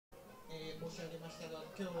申し上げましたが、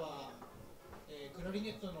今日は、クラリネ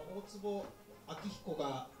ットの大坪明彦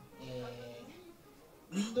が、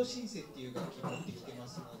ウィンドシンセっていう楽器を持ってきてま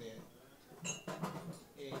すので、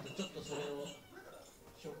ちょっとそれを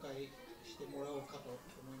紹介してもらおうかと思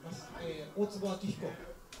います。大坪明彦。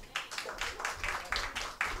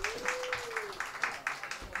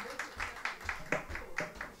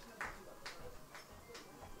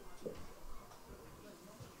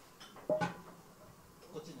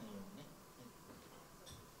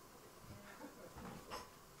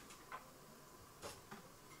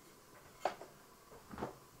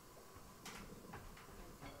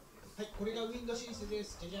これがウィンドシンセで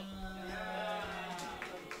す。じゃじゃーん。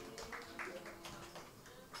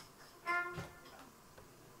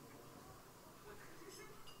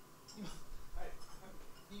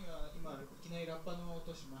今いきなりラッパの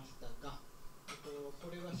音しましたが、こ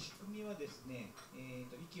れは仕組みはですね、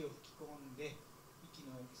息を吹き込んで息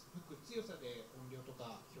の吹く強さで音量と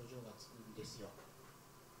か表情がつくんですよ。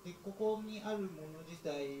で、ここにあるもの自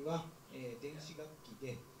体は、電子楽器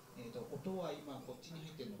で、音は今こっちに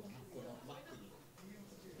入ってるのかな、このマックに。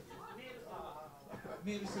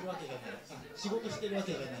メールするわけじゃない、仕事してるわ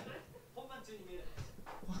けじゃない。本番中にメール。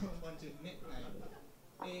本番中にね。は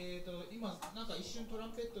い。今なんか一瞬トラ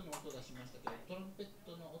ンペットの音がしましたけど、トランペッ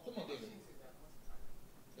トの音も出る。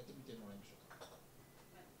やってみてもらいましょうか。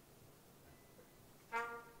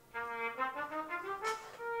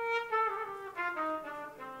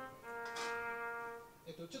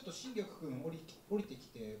ちょっと新緑くん降りてき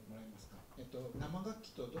てもらえますか。生楽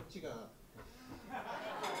器とどっちが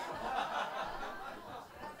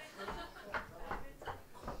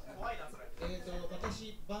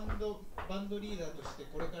私バンドリーダーとして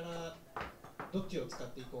これからどっちを使っ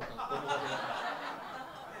ていこうかこの場で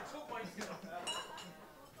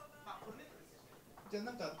じゃあ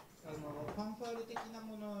なんかファンファーレ的な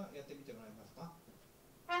ものをやってみてもらえますか。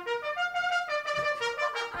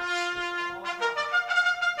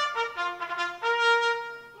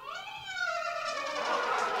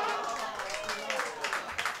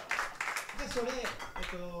じゃあそれ、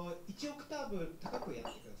1オクターブ高くやっ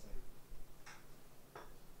てください。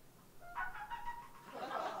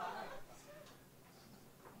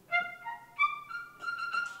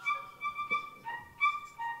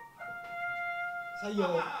採用。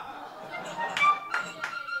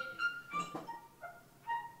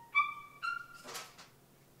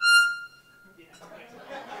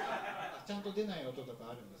ちゃんと出ない音と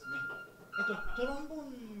かあるんですね。トロンボー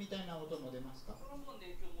ンみたいな音も出ますか。トロンボーン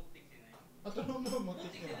で今日持ってきてない。トロンボーン持って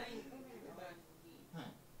きてない。はい。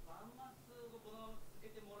バンマスをこのまま続け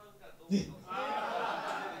てもらうかどうか。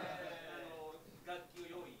楽器を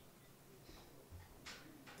用意。ち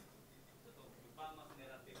ょっとバンマス狙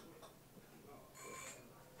ってる。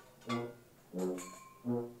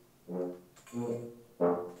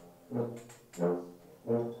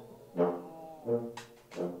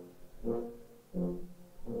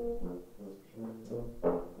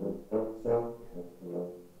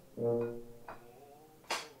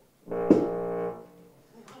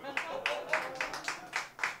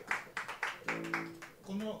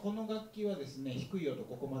この楽器はですね、低い音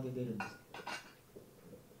ここまで出るんです。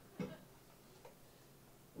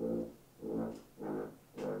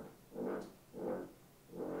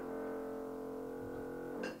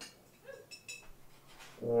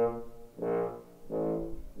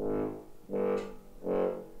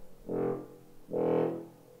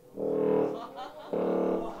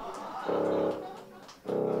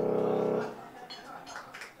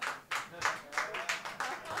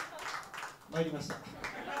参りました。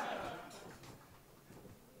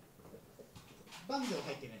バンジョー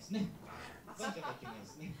入ってないですね。バンジョー入ってないで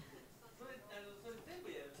すね。それ全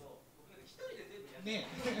部やると、僕一人で全部やる。ね。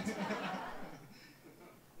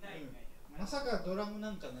まさかドラム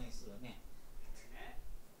なんかないっすよね。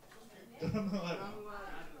ドラムはある。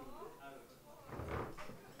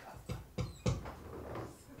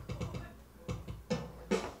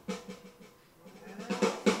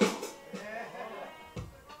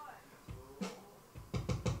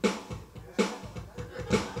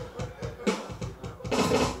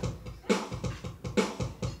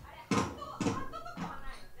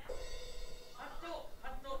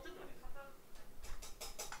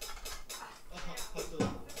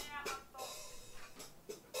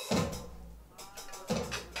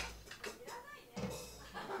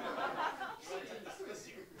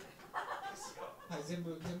全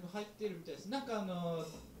部入ってるみたいです。なんか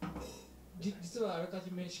実はあらかじ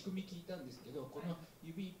め仕組み聞いたんですけど、この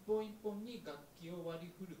指一本一本に楽器を割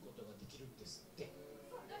り振ることができるんですって。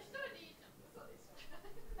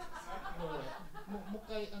もう一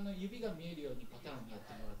回指が見えるようにパターンやっ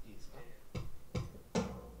てもらっていいですか。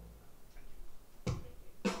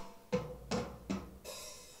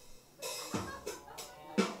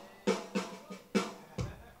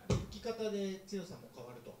方で強さも変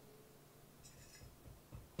わると。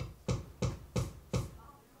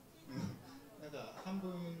なんか半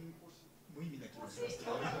分無意味な気もしますけ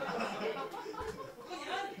ど。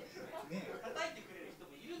ね、叩いてくれる人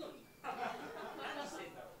もいるのに。何して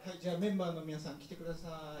んだろう。はい、じゃあメンバーの皆さん来てくだ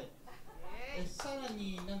さい。さら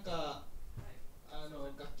になんか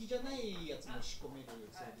楽器じゃないやつも仕込める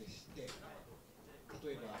そうでして、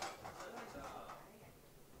例えば。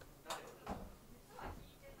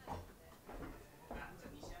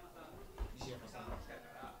西山さん。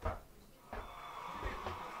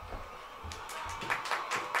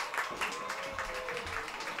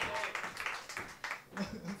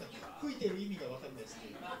吹いてる意味がわかんないですけ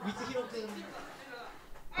ど、光弘君。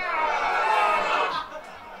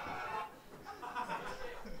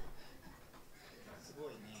すご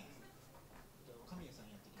いね。神谷さん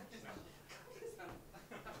やってきまし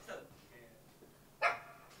た。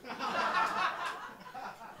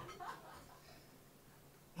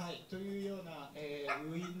はい、というような、ウ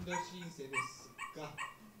ィンドシンセですが、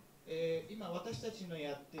今私たちの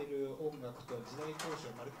やってる音楽と時代交渉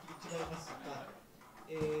まるっきり違いますが、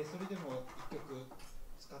それでも一曲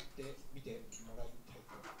使ってみてもらいたい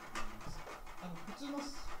と思います。普通の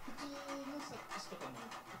サックスとかもで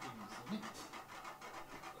きるんですよね。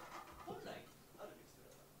本来あるべき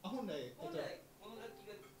姿。本来この楽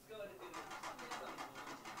器が使われている。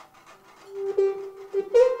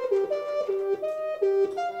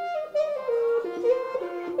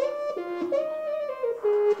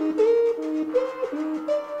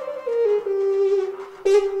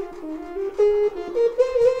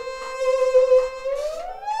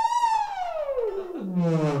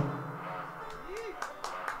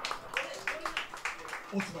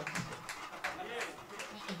おつばき。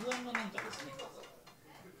F1のなんかですね。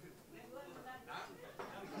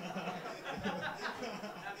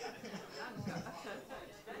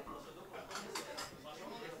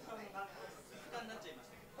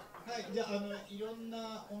はい、じゃあいろん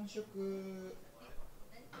な音色、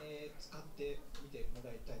使ってみても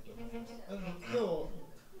らいたいと思います。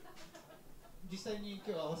実際に今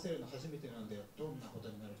日合わせるの初めてなのでどんなこと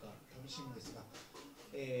になるか楽しみですが、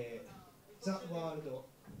The World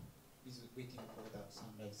is Waiting for the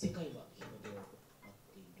Sunrise、 世界は日の出を待っ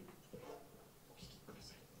ている。お聴きくだ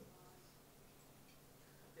さい。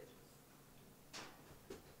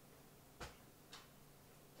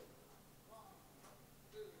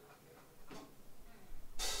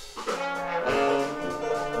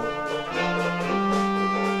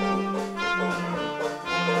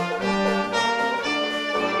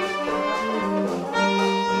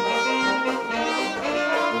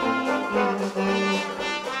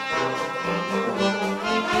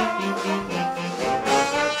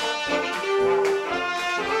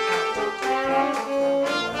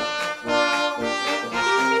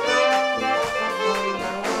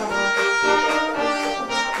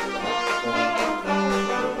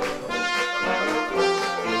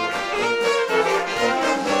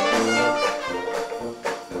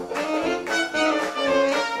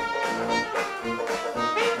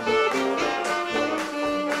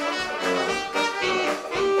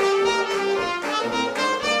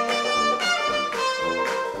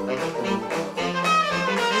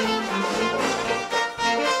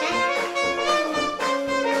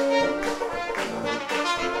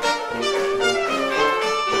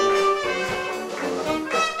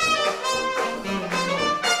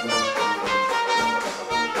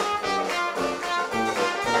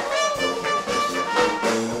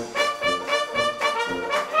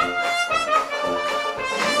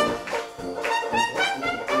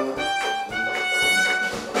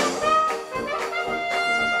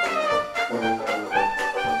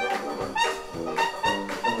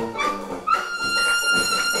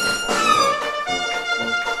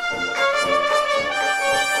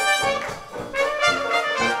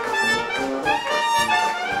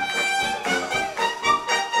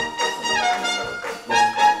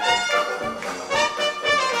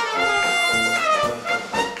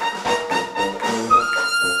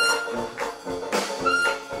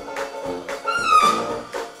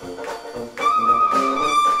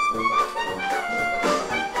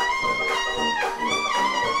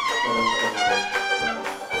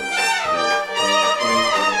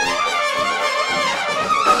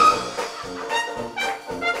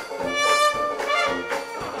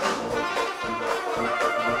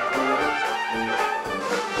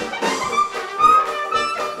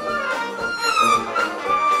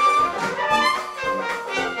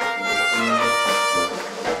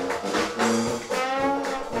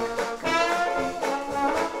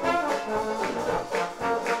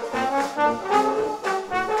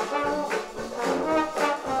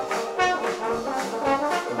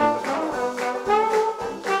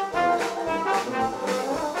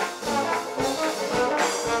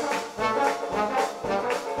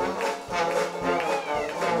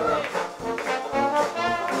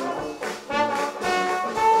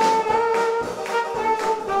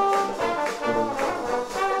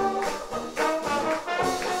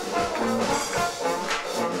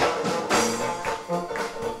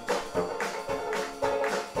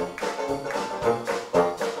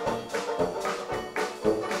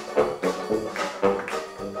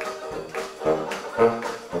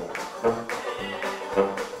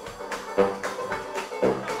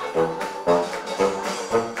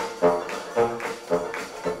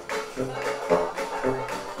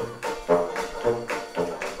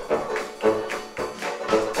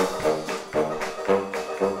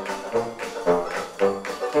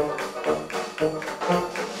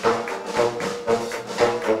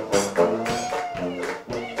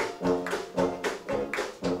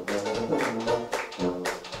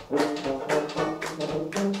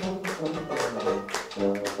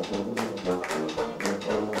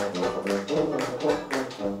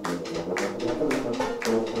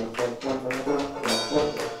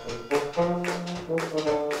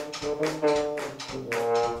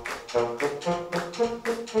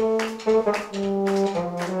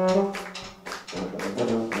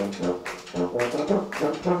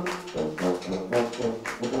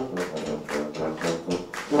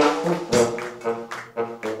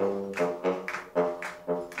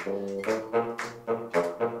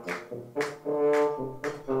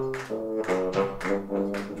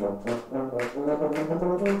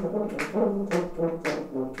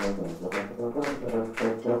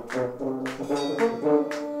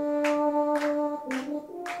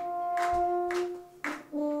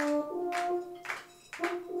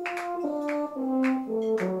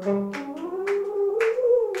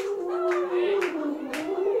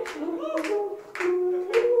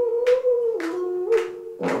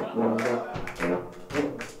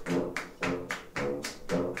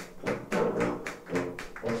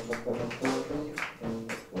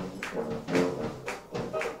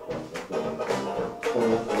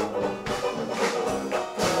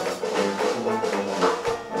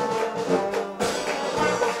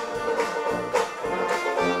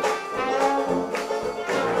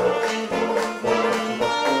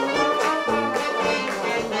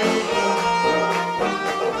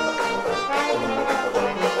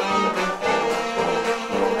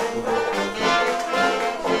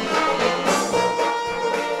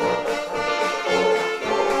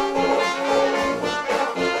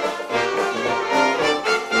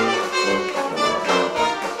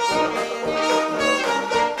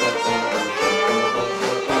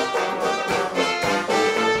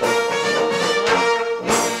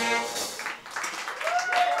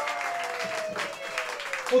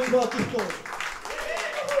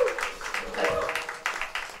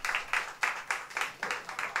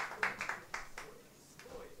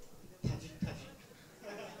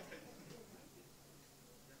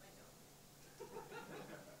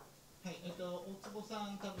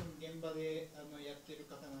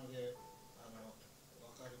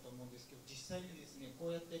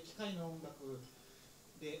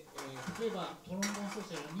例えばトロンボーン奏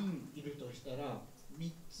者4人いるとしたら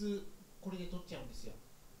3つこれで取っちゃうんですよ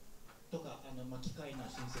とか機械の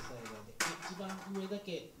シンセサイザーで一番上だ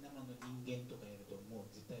け生の人間とかやるとも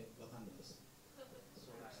う絶対わかんないです。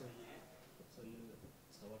そういう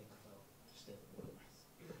伝わり方をしております。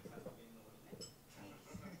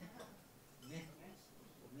ね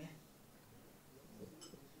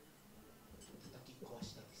叩き壊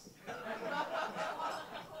したです。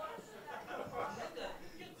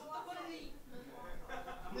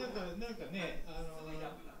なんかね、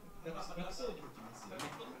楽そうに吹きますよね。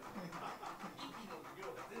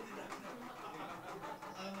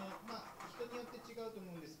人によって違うと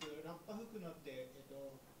思うんですけど、ラッパ吹くのって、大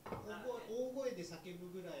声で叫ぶ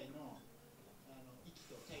ぐらいの息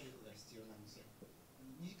と体力が必要なんですよ。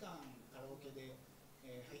2時間カラオケで、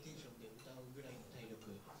ハイテンションで歌うぐらいの体力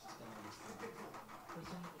必要なんですけど、これ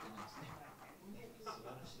そんなことないですね。素晴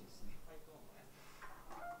らしいですね。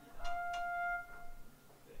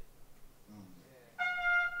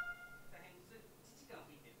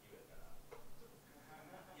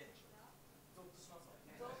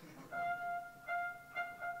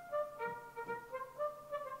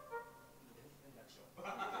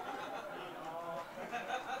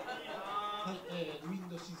ウィン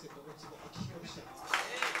ドシンセとおつぼお聞きました。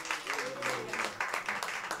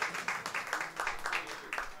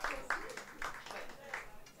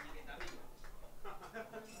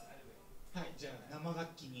はい、じゃあ生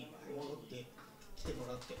楽器に戻ってきても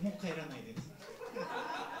らってもう帰らないでね。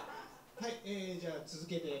はい、じゃあ続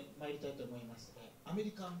けてまいりたいと思います。アメ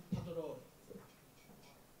リカンパトロール。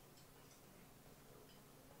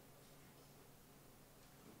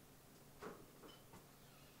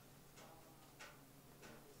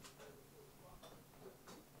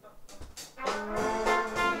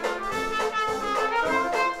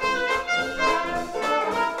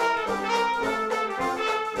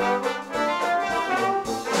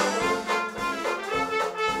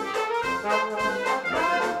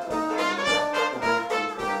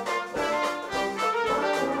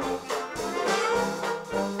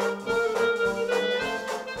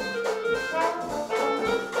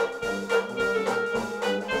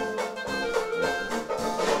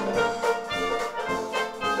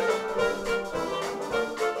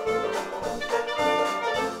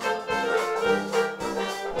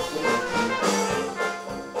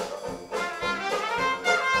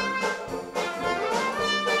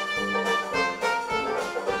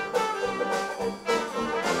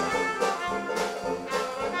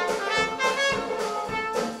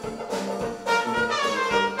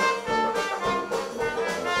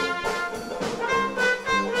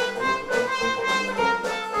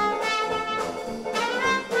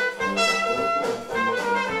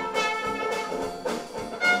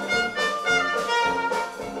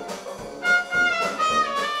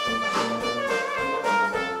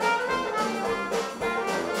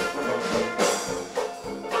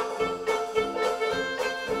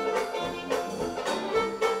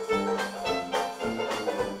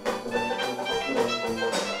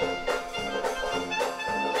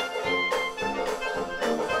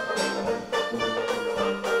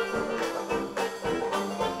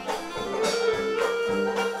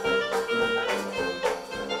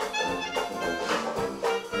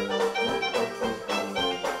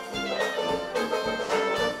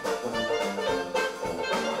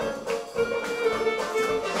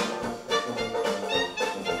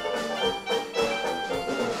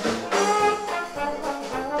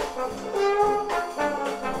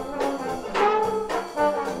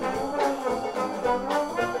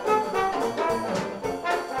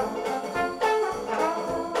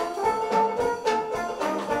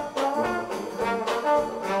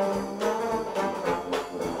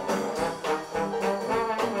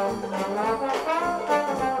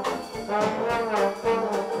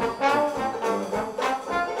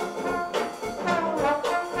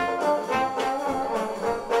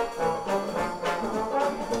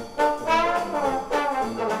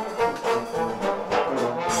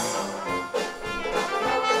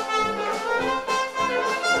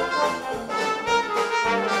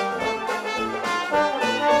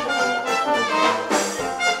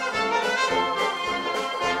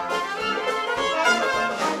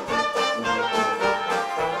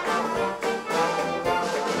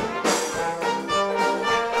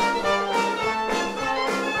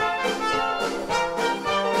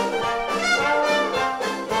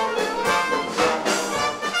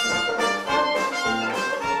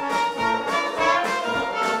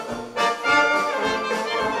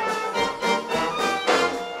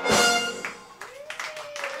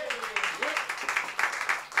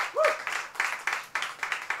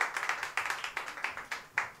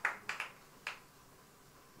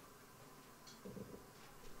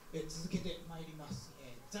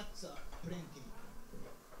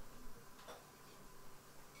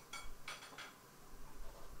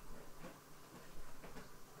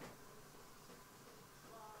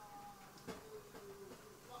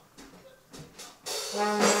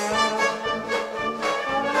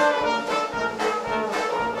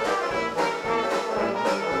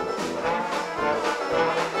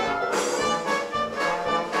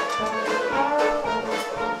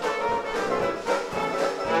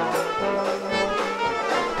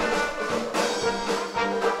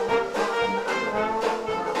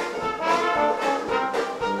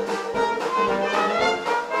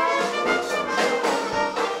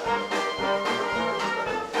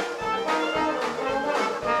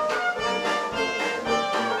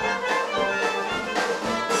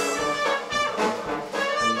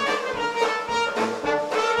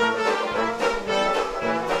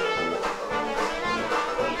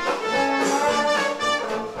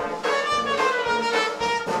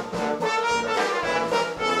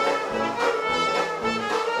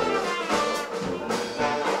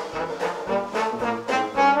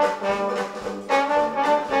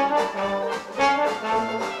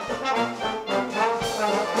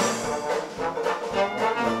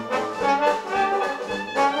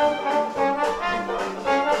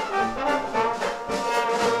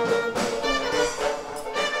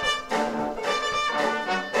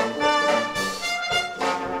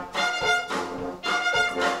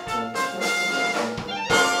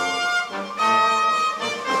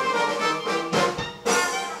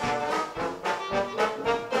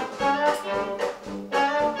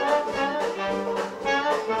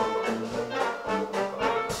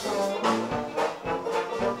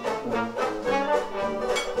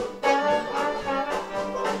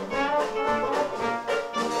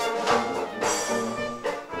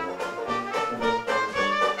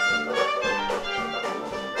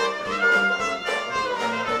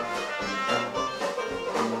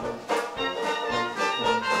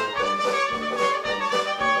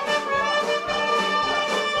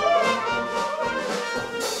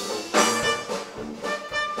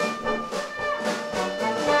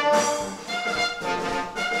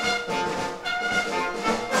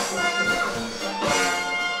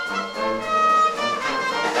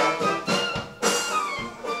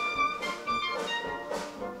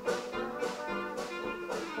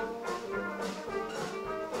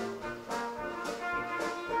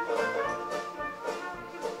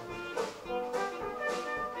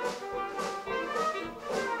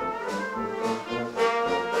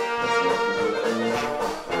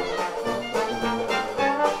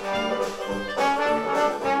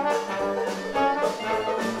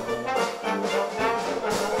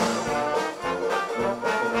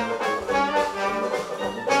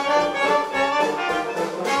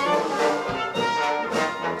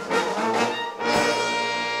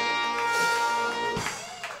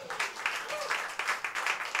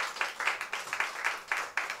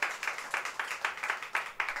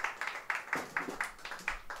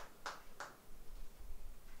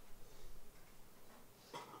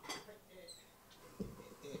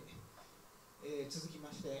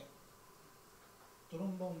トロ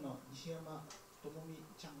ンボーンの西山智美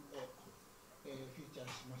ちゃんを、フューチャー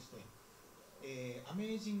しまして、アメ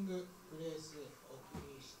ージンググレースをお送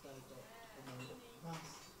りしたいと思いま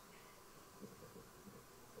す。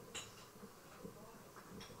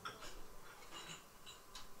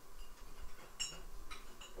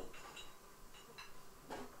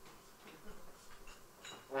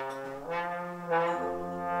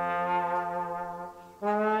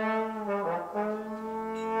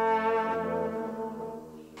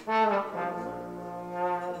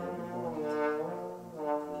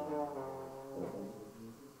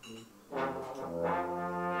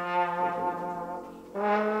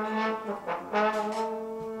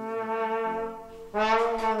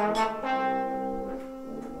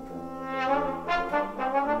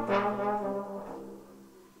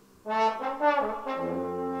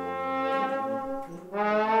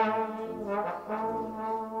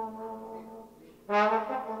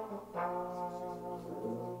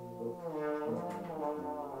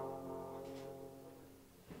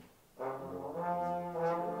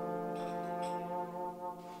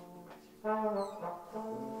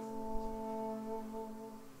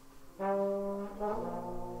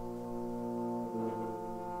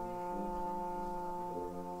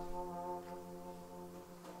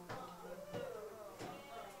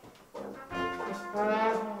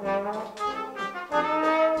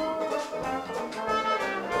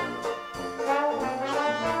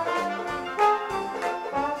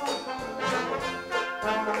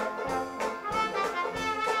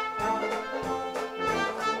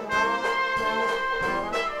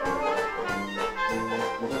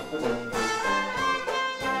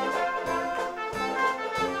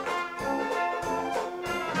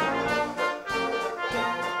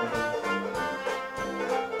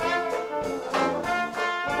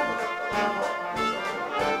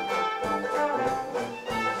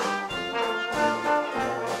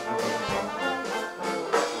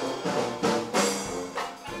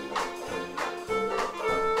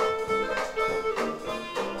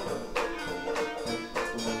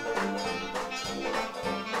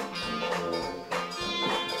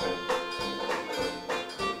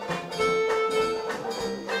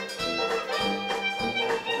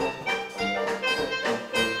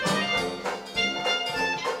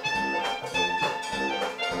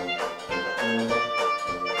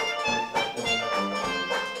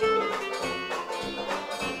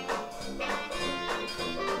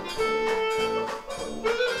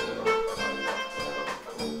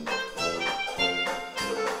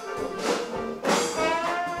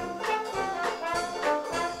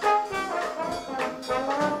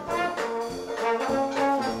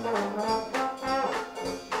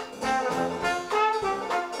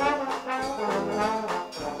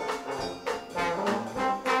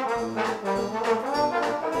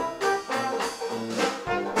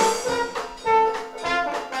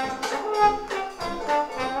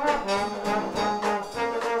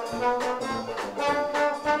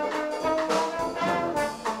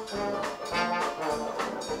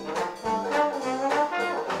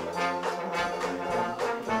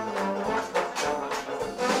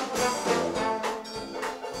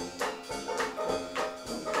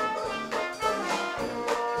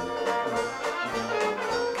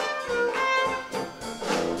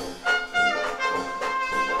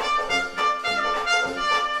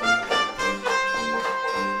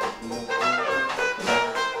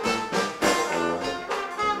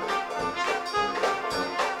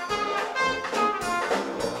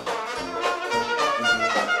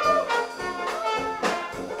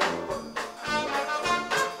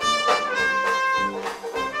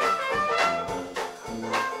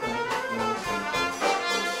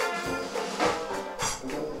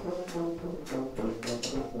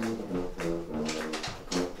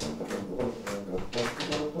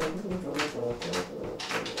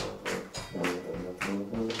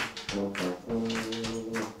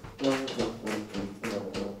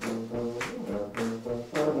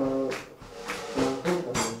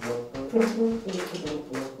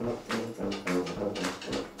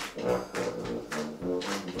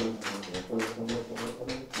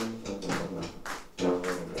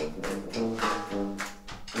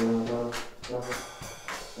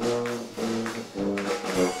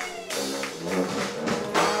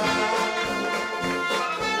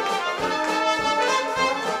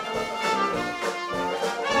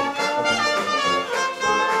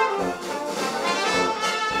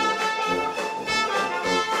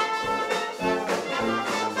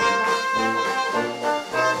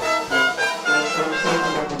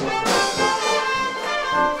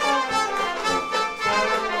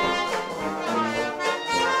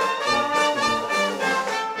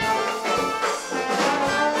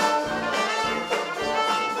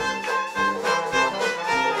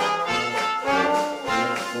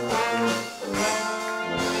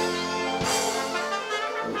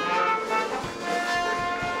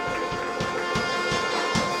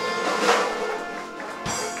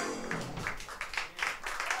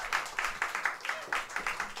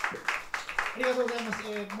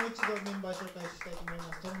ー紹介したいと思い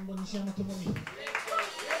ます。トロンボ西山智美、コ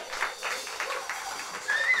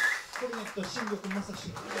ルネット新緑正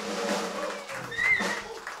史、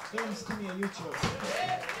ドラムス神谷雄一郎、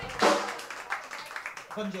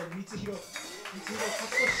バンジョー光弘勝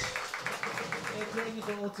利、クラリネット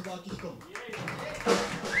大坪明彦、チ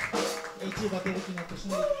ューバベルキナ俊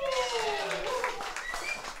則。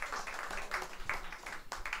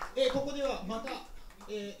ここではまた、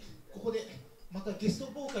ここでまたゲスト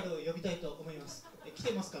ボーカルを呼びたいと思います。来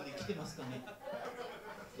てますかね、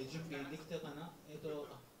準備できたかな。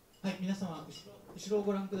はい、皆様後ろを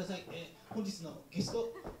ご覧ください。本日のゲス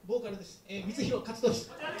トボーカルです。光弘勝利。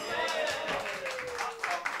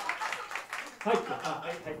はい、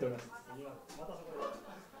入っております。またそこ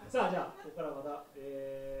で。さあ、じゃあ、ここからまた、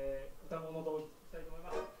歌物といきたいと思い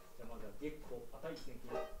ます。じゃあ、まずは月光値千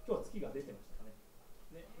金。今日は月が出てましたかね。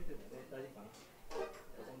ね、出てたよね。大丈夫かな。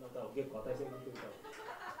そんな歌を月光値千金という歌を。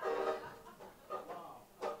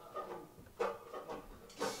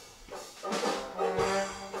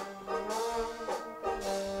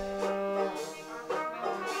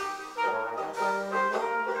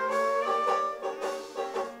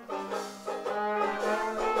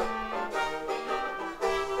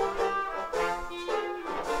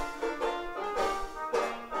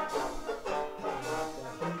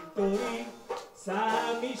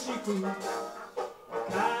寂しく悲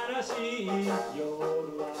しい夜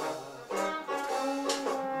は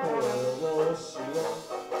帽子を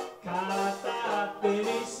片手に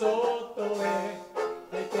外へ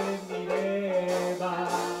出てみれば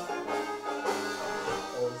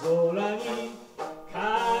大空に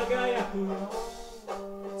輝く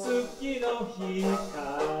月の光心の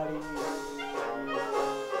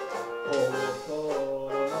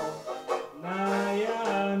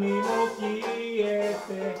悩みも消えて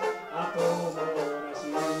後もなし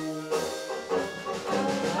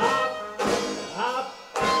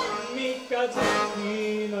三日月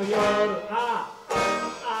の夜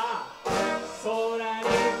空に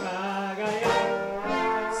輝く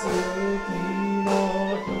月の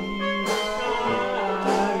光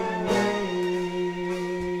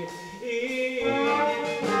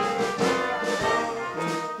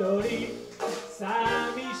一人寂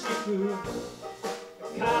しく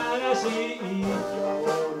悲しい夜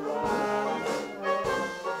は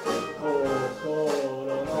心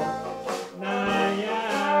の悩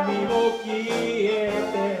みも消え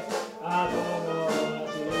て後のな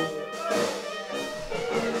し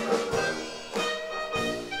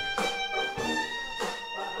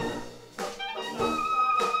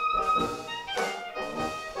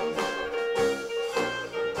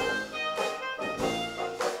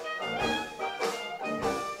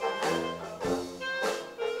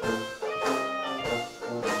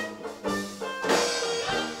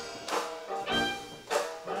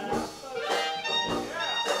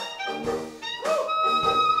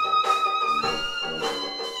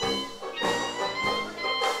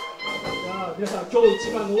皆さん、今日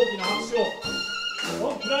一番の大きな拍手を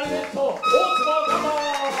クラリネット大坪ガンボ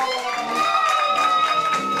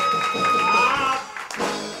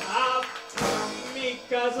三日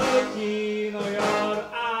月の夜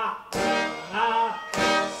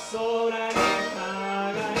空に輝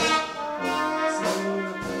く月の光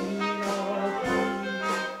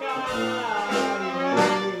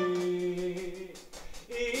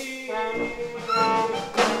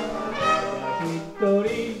一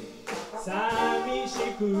人寂し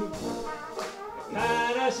く悲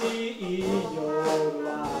しい夜は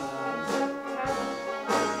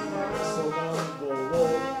みそガンボを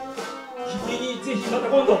聞きにぜひまた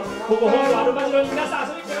今度ここ本土アルバジロに皆さん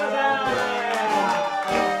遊びに来てください。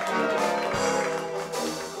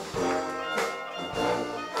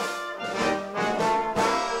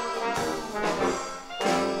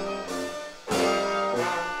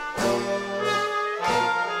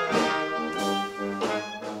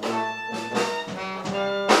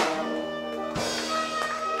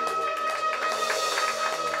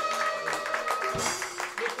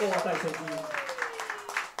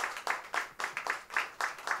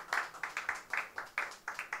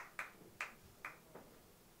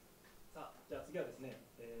じゃあ次はですね、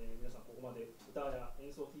皆さんここまで歌や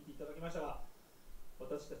演奏を聴いていただきましたが、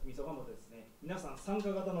私たちみそガンボでですね、皆さん参加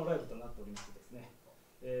型のライブとなっておりましてですね、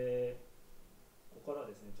ここから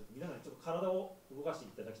はですね、ちょっと皆さんにちょっと体を動かし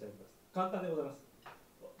ていただきたいと思います。簡単でございます。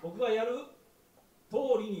僕がやる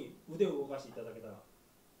通りに腕を動かしていただけたら、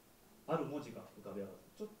ある文字が浮かび上がる。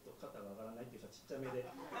ちょっと肩が上がらないという人はちっちゃめで、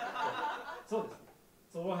そうですね、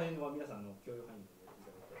その辺は皆さんの許容範囲でやってい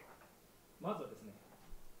ただいて、まずはですね、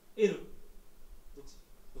L、どっち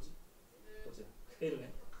L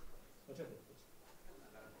ね、間違えてる、こっち。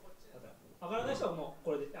からない人はもう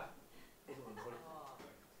これで、あ、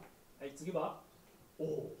はい、次は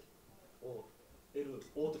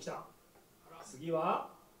O、L、O ときた。次は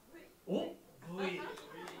O、V。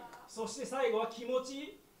そして最後は気持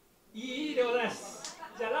ちいいでございます。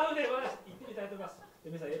じゃあラウでございます。行ってみたいと思います。で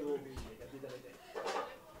皆さん L、O、V でやっていただいて。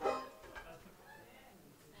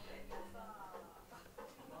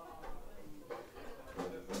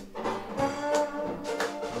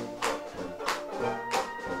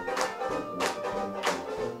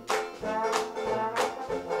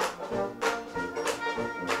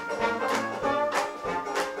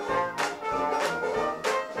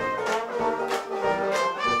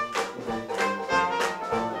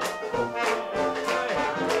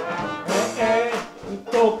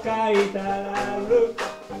書いたらる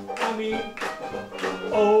紙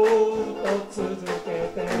おーと続け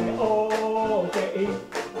て OK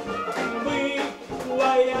V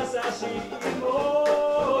は優しい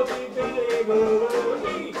文字ベリグー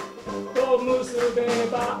と結べ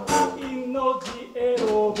ば愛の字選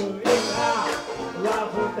ぶがは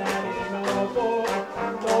二人の言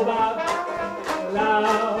葉ラ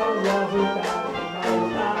は二人の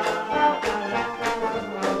歌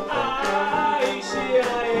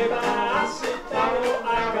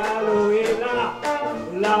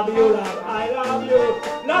Love you, love, I love you,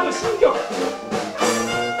 love 新曲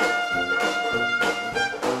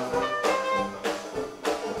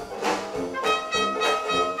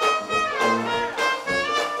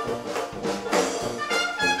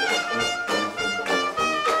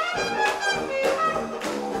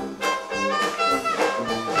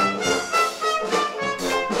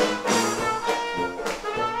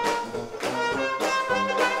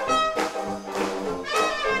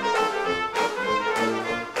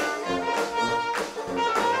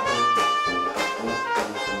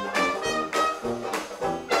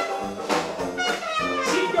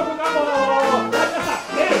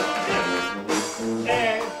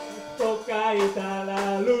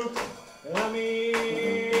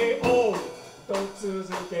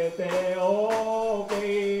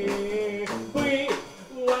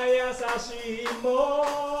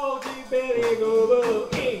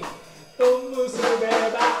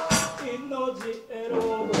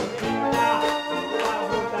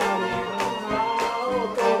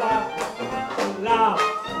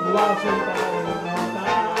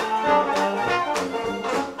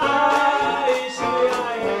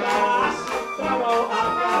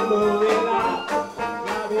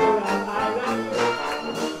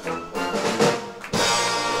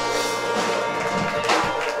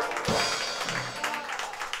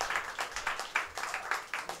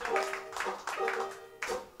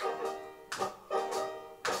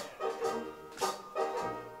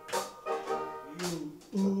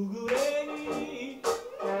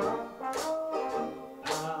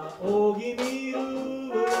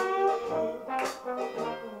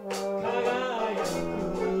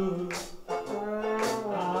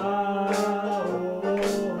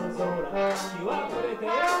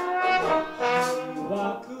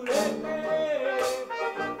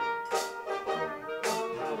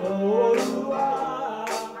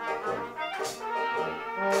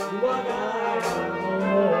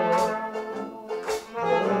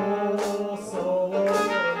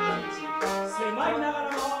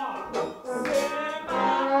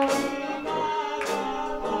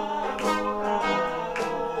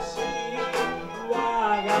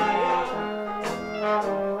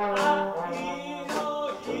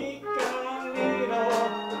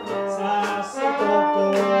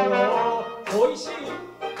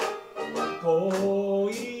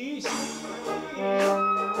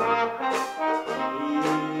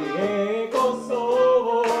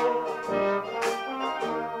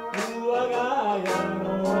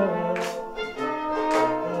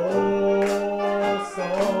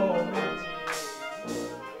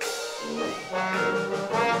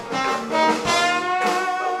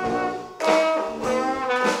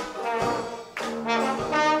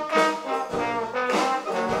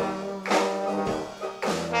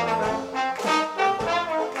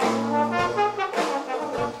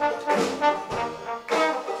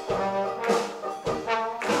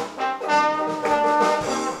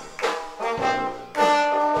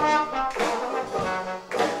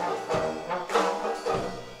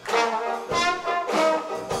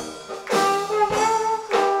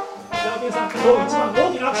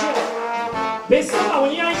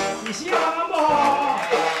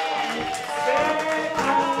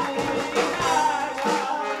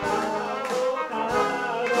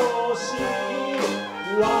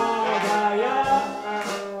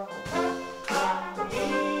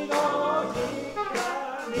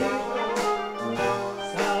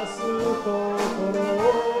と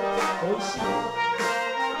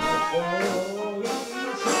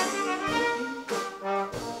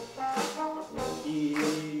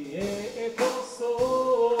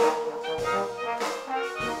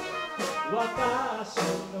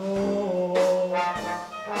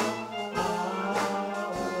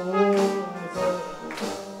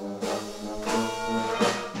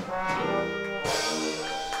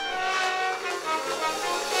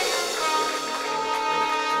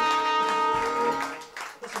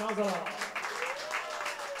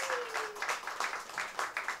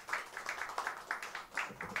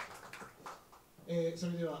そ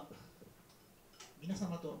れでは皆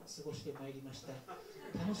様と過ごしてまいりました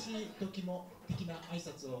楽しい時も的な挨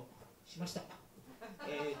拶をしました。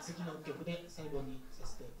次の曲で最後にさ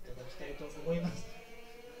せていただきたいと思います。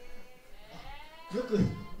よ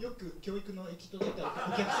く教育の行き届いたお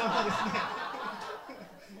客様ですね。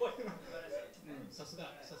すごい。さすがア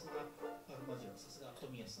ルマジロ、さすが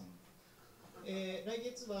富安さん。来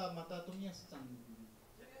月はまた富安さん。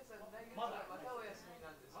まだお休み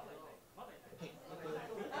なんですけど。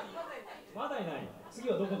まだいない。次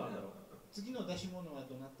はどこなんだろう。次の出し物は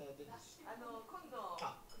どなたで。今度邦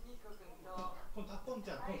彦君と。ポン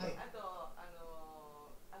ちゃん。はい。あとア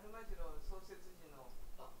ルマジロ創設時の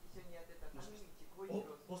一緒にやってた谷口浩一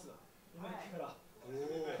郎。ボスが。今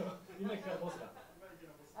からボスが。は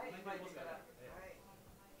い、今から。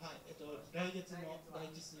はい、来月の第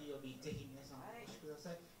1水曜日、ぜひ皆さんお越しくだ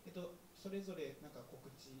さい。それぞれなんか告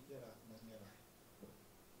知やら何やら、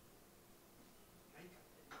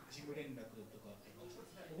事務連絡とか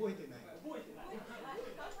覚えてない。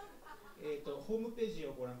ホームページ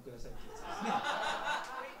をご覧くださいってやつです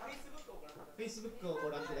ね。Facebook をご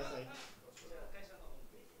覧ください。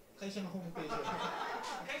会社のホームページを。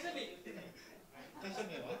会社名言ってない。会社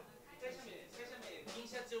名は？金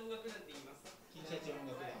シャチ音楽団って言います。金シャチ音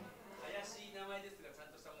楽団。怪しい名前ですが、ちゃ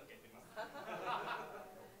んとした音楽やってます。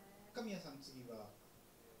神谷さん、次は。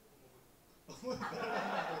光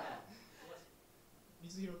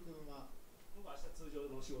弘君は。僕は明日通常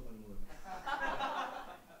の仕事に戻りま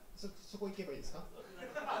す。そこ行けばいいですか？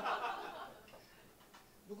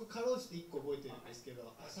僕かろうじて1個覚えてるんですけ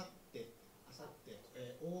ど、あさって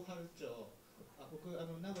大原町、僕名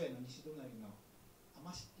古屋の西隣の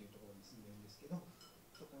海士っていうところに住んでるんですけど、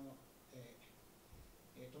そこの、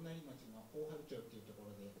隣町の大原町っていうとこ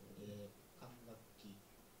ろで、管楽器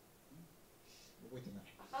覚えてな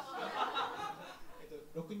い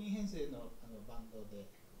6人編成のバンドで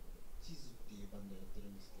地図っていうバンドやって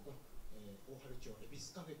るんですけど、大原町恵比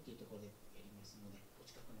寿カフェっていうところでやりますので、お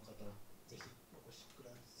近くの方はぜひお越しく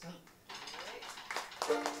ださい。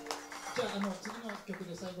じゃあ、次の曲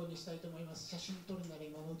で最後にしたいと思います。写真撮るなら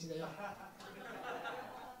今のうちだよ。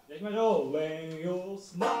行きましょう。When you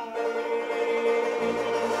smile,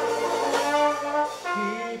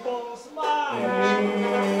 keep on smiling.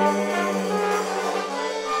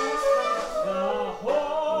 The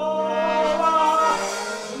whole world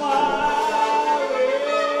smiling.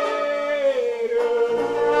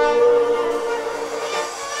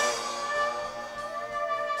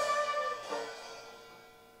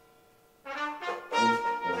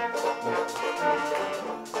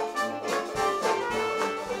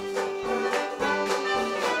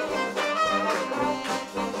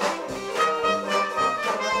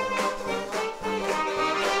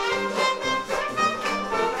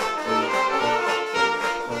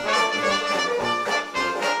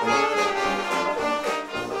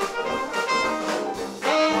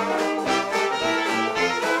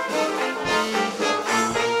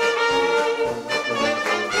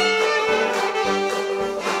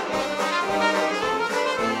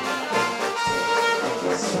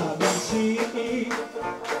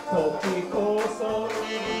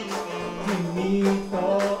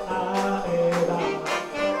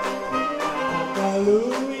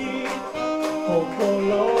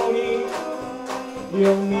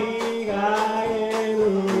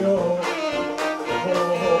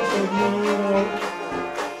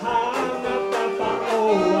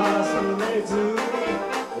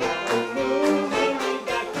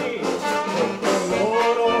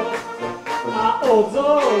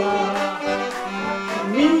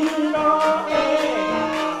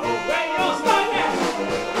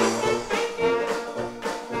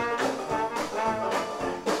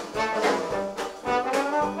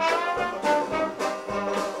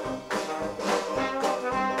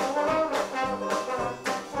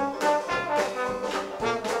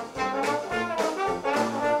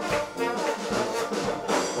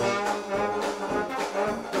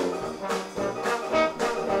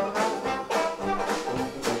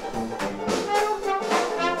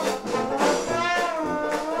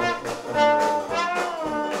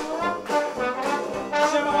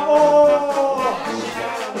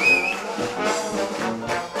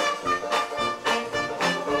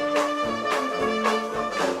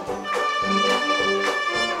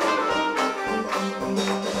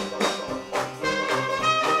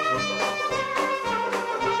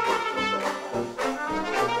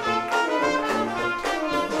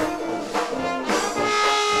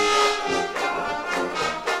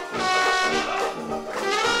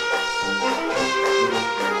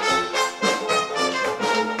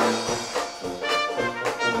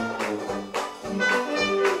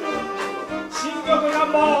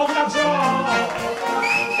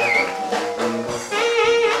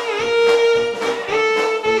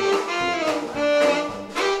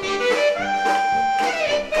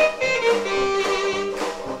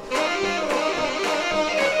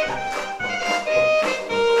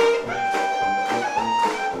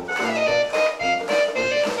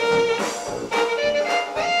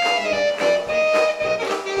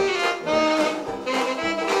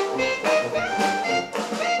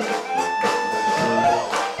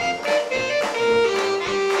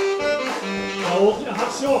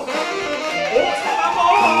 しょう。大塚マンボ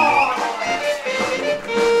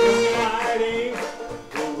Smiling,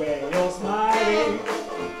 the way you're smiling,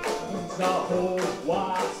 the whole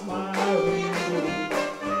world smiling.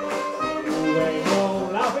 When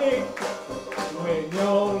you're laughing, when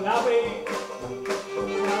you're laughing,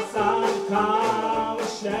 the sun comes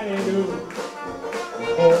shining through.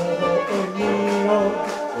 微笑みの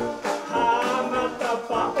花束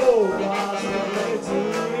を忘れずに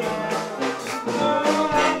胸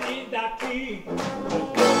に抱き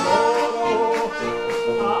心の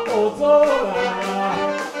青空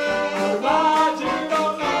アルマジロ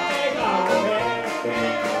の笑顔で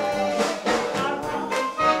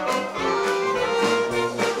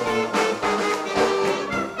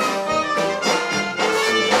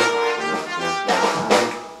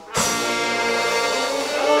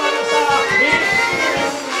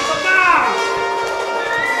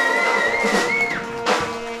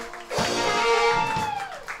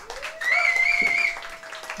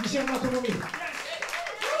西山智美、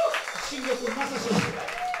新緑正史、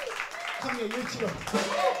神谷雄一郎、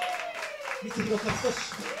光弘勝利、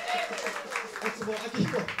大坪明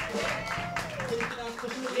彦、照木な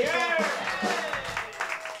年寄りでした。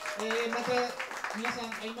また皆さん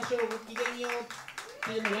会いましょう、ごきげんようっ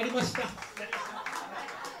ていうのをやりました。は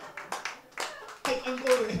い、アンコ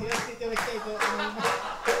ールでやらせていただきたいと思います。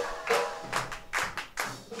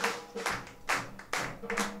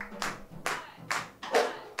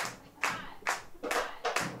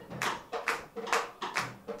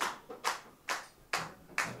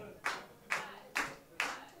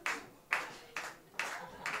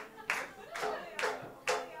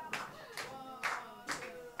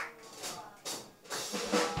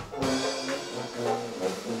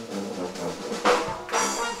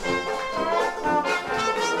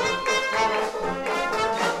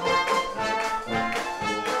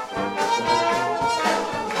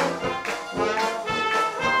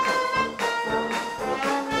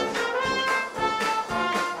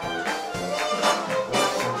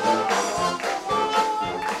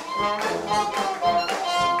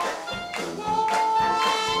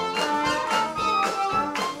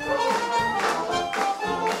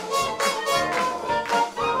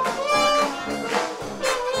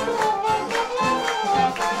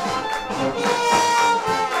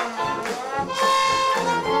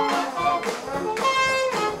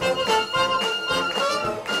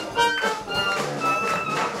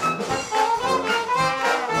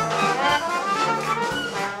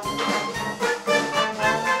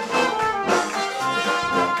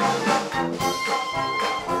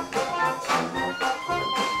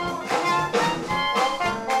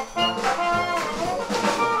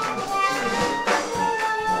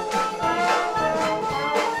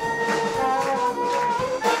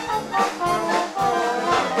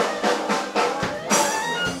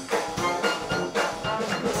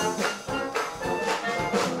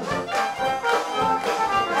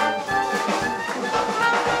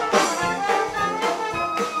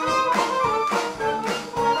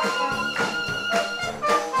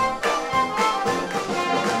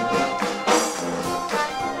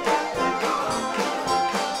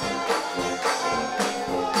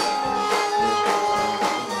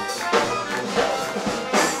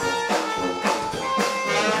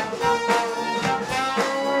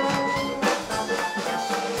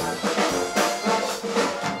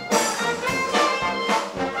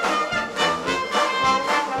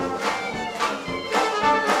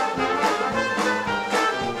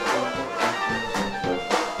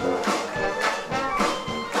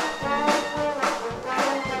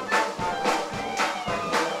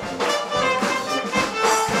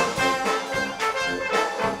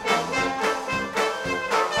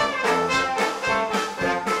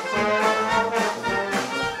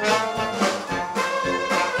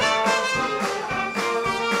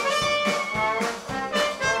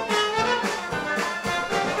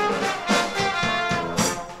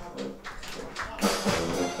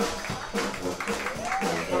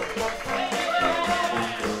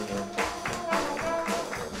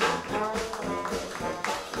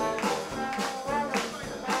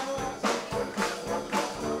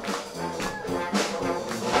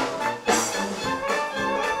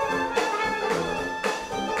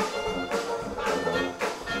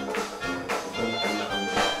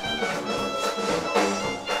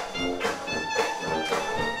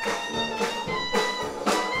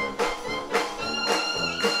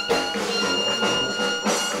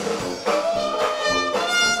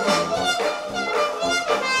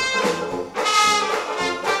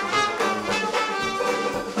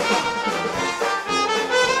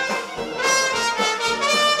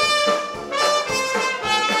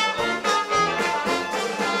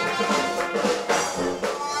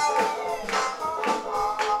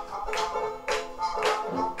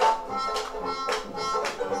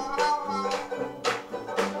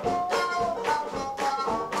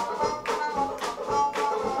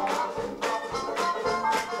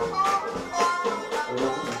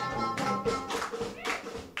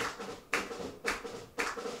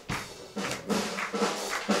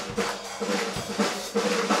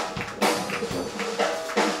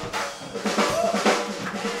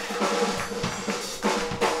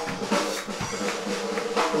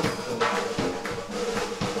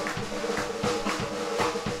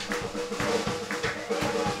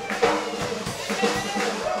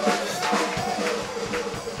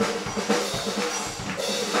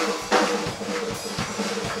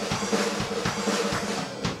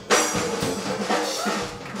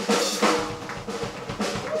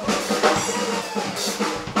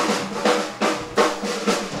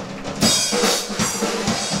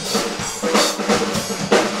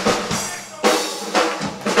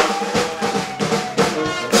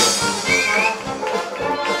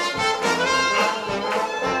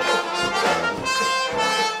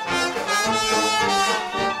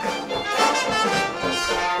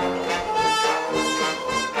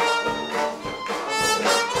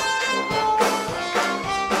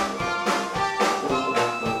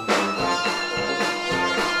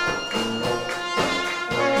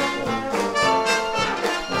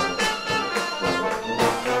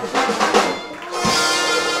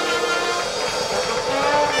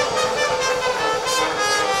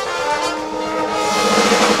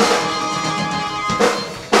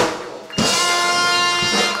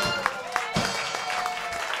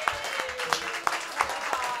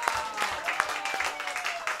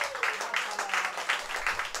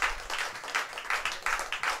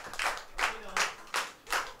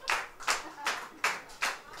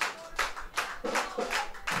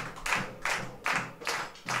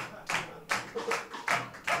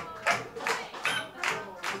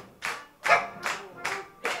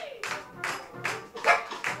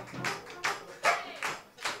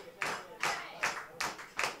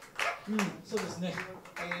そうですね。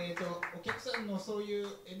お客さんのそういう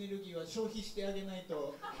エネルギーは消費してあげない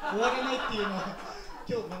と終わらないっていうのを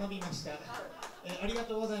今日学びました。ありが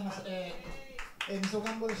とうございます。みそ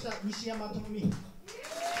がんぼでした。西山智美、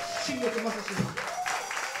新緑正史、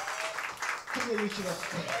神谷雄一郎、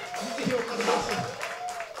三手評価です。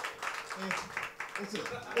おつは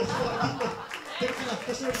銀の照木な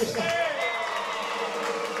俊則でした。